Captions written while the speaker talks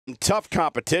Tough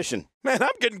competition. Man, I'm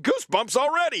getting goosebumps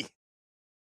already.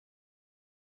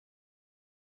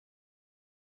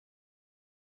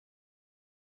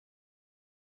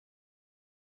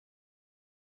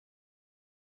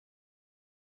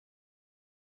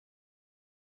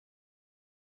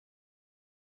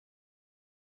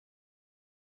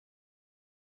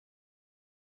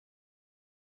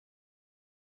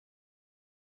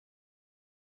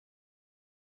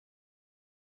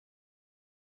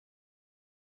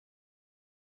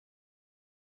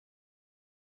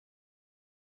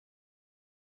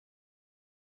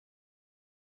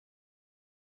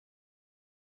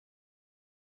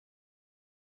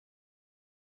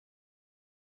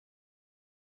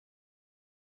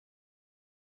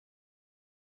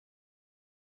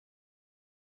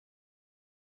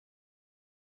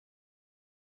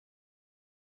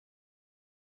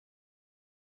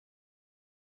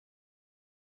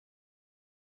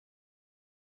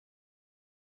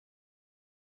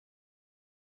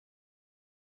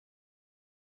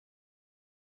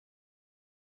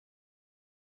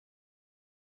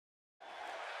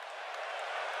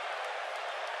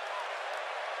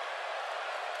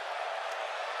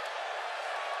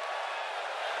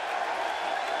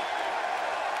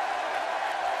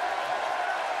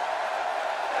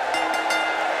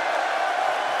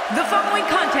 The following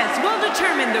contest will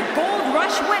determine the Gold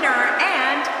Rush winner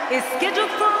and is scheduled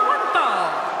for one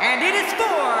fall. And it is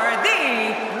for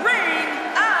the Ring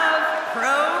of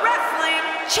Pro Wrestling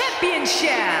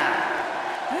Championship.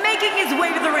 Making his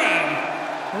way to the ring,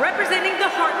 representing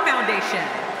the Hart Foundation,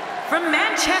 from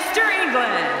Manchester,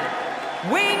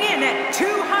 England, weighing in at 260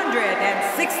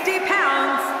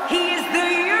 pounds, he is the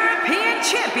European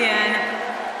champion,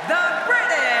 the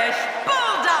British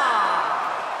Bulldog.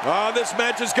 Oh, this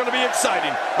match is going to be exciting.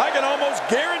 I can almost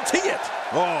guarantee it.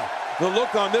 Oh, the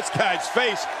look on this guy's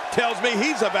face tells me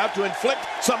he's about to inflict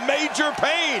some major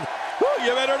pain. Whew,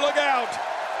 you better look out.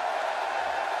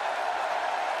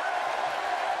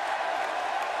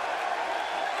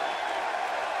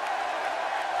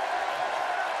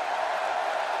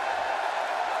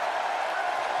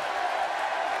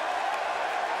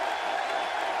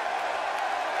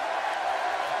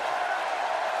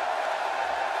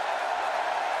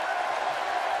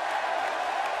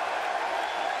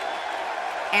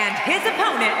 And his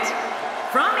opponent,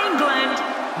 from England,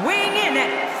 weighing in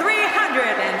at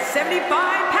 375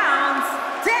 pounds,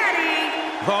 Daddy.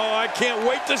 Oh, I can't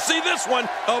wait to see this one.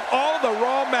 Of all the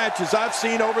Raw matches I've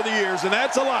seen over the years, and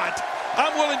that's a lot,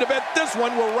 I'm willing to bet this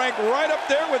one will rank right up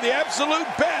there with the absolute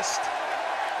best.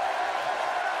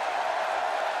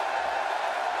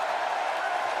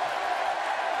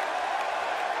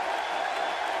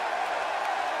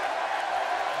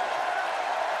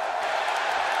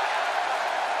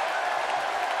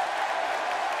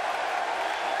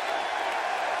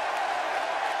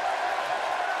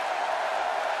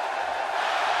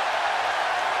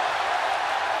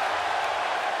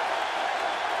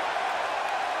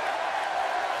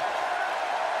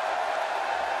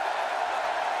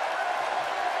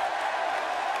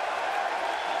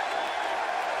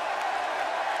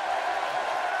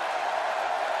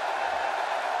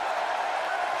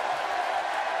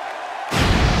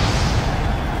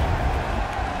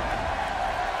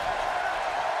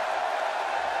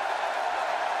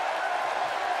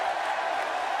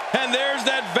 And there's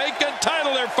that vacant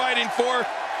title they're fighting for.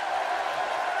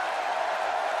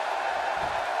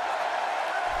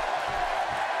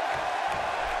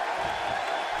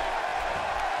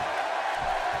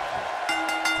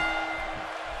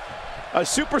 A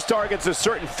superstar gets a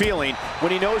certain feeling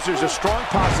when he knows there's a strong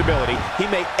possibility he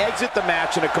may exit the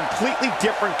match in a completely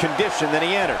different condition than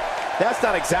he entered. That's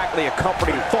not exactly a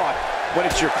comforting thought when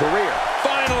it's your career.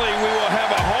 Finally, we will have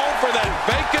a home for that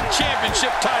vacant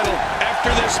championship title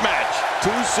after this match.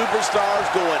 Two superstars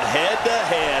going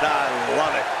head-to-head. I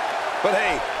love it. But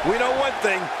hey, we know one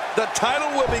thing. The title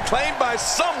will be claimed by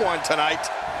someone tonight.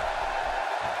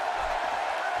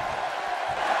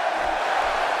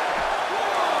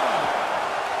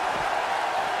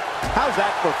 How's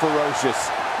that for ferocious?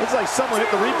 It's like someone hit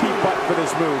the repeat button for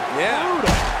this move. Yeah.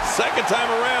 Brutal. Second time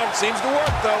around seems to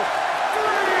work, though.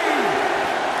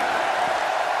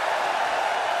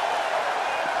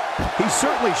 He's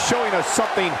certainly showing us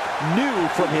something new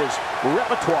from his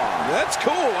repertoire. That's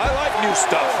cool. I like new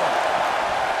stuff.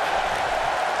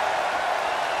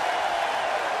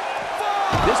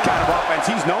 This kind of offense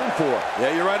he's known for.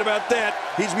 Yeah, you're right about that.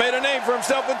 He's made a name for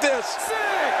himself with this. 6.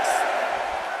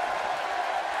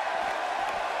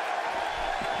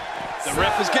 The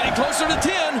ref is getting closer to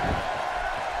 10.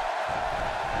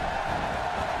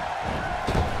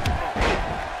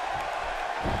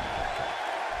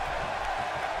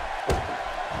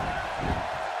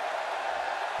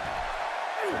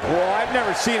 I've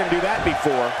never seen him do that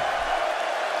before.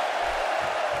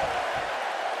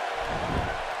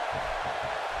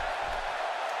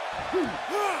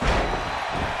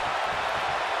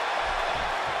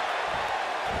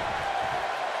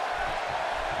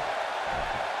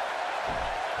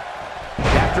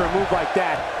 After a move like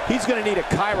that, he's going to need a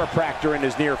chiropractor in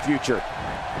his near future.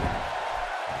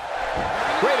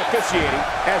 Great officiating,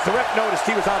 as the ref noticed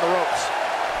he was on the ropes.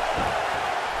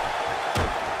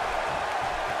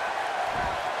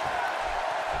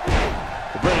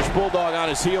 The British Bulldog on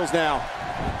his heels now.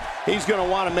 He's going to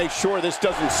want to make sure this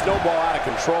doesn't snowball out of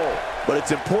control. But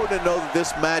it's important to know that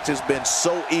this match has been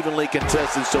so evenly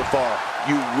contested so far.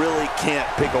 You really can't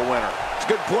pick a winner. It's a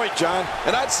good point, John.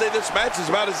 And I'd say this match is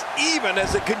about as even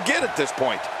as it could get at this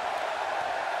point.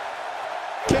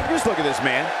 King, just look at this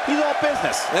man. He's all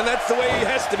business. And that's the way he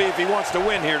has to be if he wants to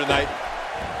win here tonight.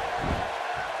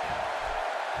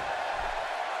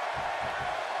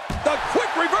 The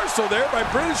quick reversal there by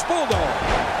British Bulldog.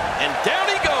 And down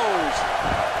he goes.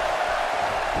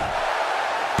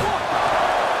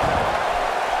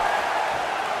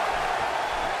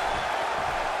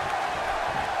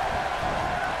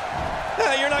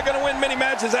 You're not going to win many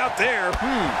matches out there.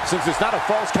 Since it's not a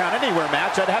false count anywhere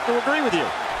match, I'd have to agree with you.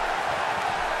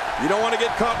 You don't want to get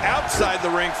caught outside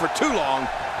the ring for too long.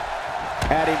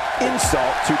 Adding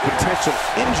insult to potential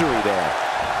injury there.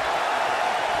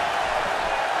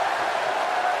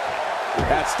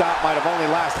 That stop might have only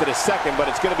lasted a second, but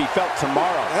it's going to be felt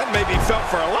tomorrow. That may be felt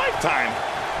for a lifetime.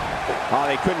 Oh,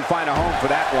 they couldn't find a home for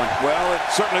that one. Well, it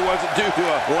certainly wasn't due to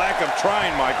a lack of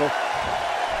trying, Michael.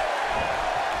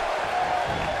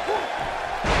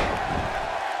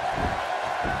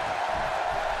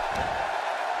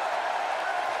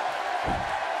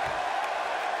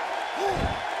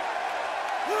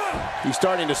 He's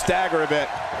starting to stagger a bit.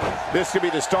 This could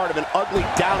be the start of an ugly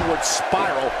downward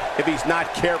spiral if he's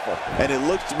not careful. And it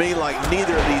looks to me like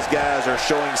neither of these guys are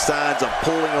showing signs of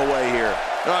pulling away here.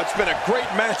 Oh, it's been a great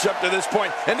match up to this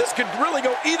point, and this could really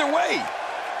go either way.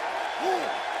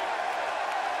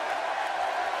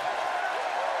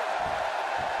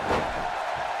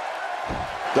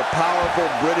 The powerful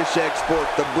British export,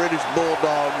 the British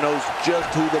Bulldog, knows just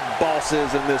who the boss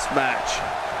is in this match.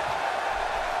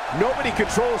 Nobody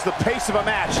controls the pace of a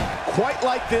match quite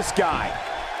like this guy.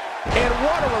 And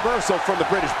what a reversal from the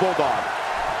British Bulldog.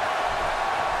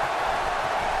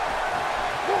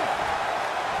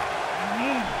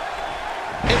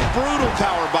 A brutal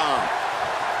power bomb.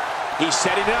 He's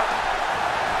setting it up.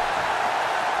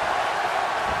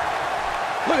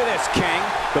 Look at this, King.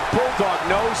 The Bulldog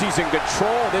knows he's in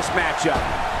control of this matchup.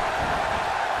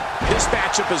 This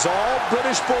matchup is all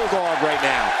British Bulldog right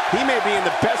now. He may be in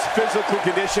the best physical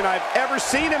condition I've ever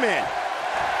seen him in.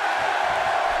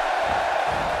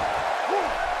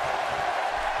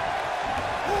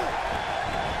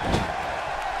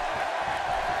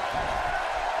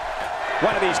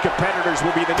 One of these competitors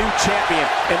will be the new champion,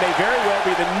 and may very well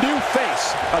be the new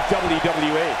face of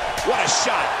WWE. What a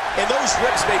shot, and those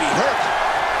ribs may be hurt.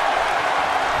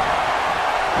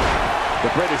 The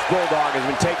British Bulldog has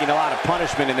been taking a lot of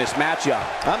punishment in this matchup.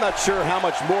 I'm not sure how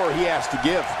much more he has to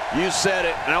give. You said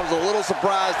it, and I was a little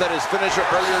surprised that his finisher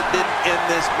earlier didn't end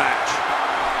this match.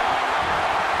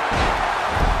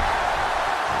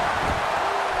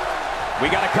 We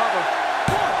got a cover.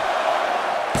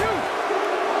 1, 2.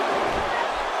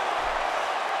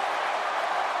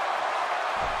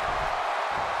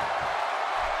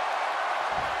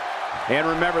 And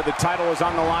remember, the title is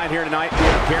on the line here tonight. We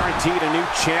are guaranteed a new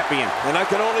champion. And I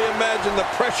can only imagine the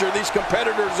pressure these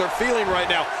competitors are feeling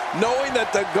right now, knowing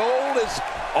that the gold is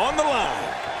on the line.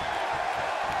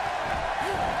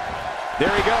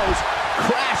 There he goes,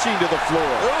 crashing to the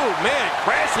floor. Oh, man,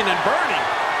 crashing and burning.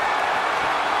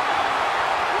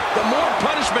 The more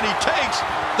punishment he takes,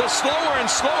 the slower and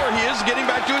slower he is getting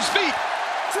back to his feet.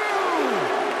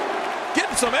 2.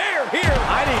 Getting some air here.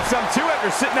 I need some too after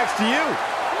sitting next to you.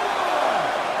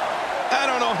 I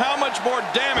don't know how much more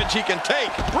damage he can take.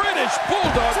 British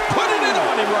Bulldog putting it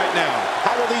on him right now.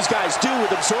 How will these guys do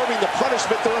with absorbing the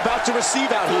punishment they're about to receive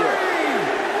out here?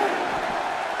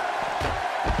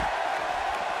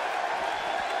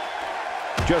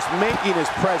 Just making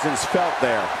his presence felt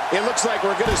there. It looks like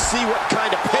we're going to see what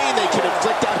kind of pain they can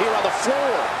inflict out here on the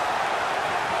floor.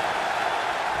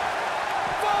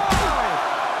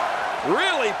 5.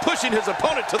 Really pushing his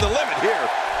opponent to the limit here.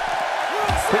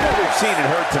 From what we've seen and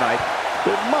heard tonight,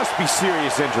 there must be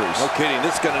serious injuries. No kidding,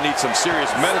 this is going to need some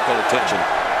serious medical attention.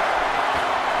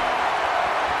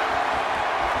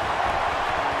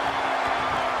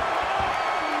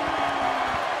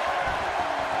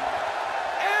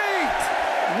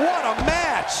 8. What a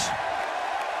match!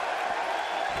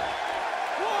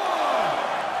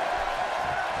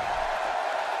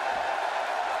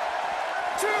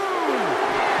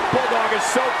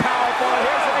 is so powerful, and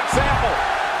here's an example.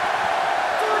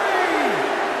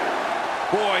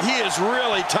 Boy, he is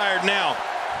really tired now.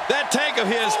 That tank of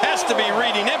his has to be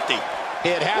reading empty.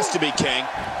 It has to be, King,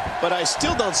 but I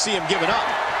still don't see him giving up.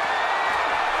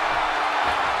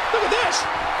 Look at this.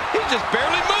 He's just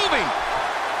barely moving.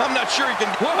 I'm not sure he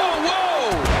can. Whoa, whoa.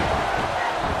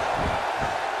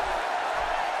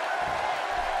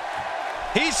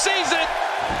 He sees it.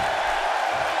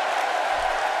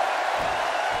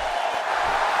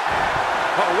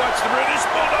 Oh, watch the British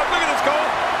Bulldog. Look at this goal.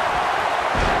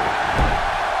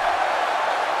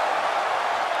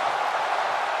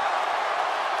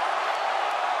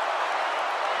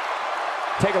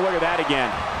 Take a look at that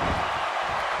again.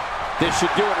 This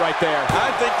should do it right there.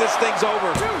 I think this thing's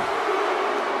over. 2, 3.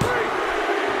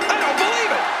 I don't believe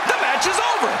it. The match is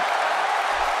over.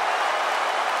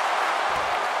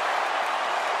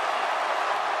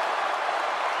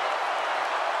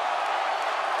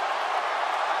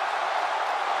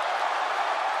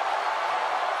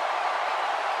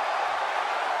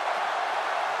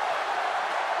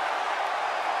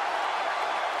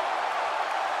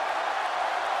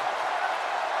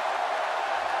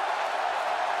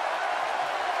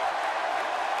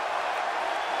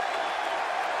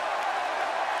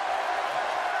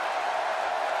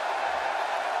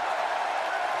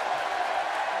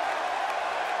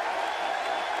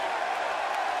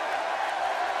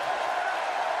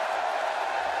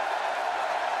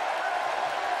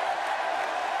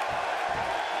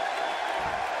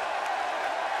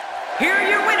 Here are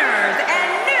your winners and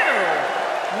new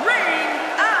Ring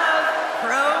of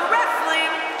Pro Wrestling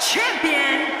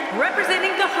Champion,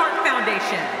 representing the Hart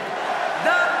Foundation,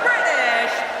 the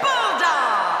British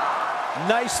Bulldog.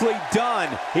 Nicely done.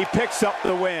 He picks up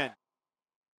the win.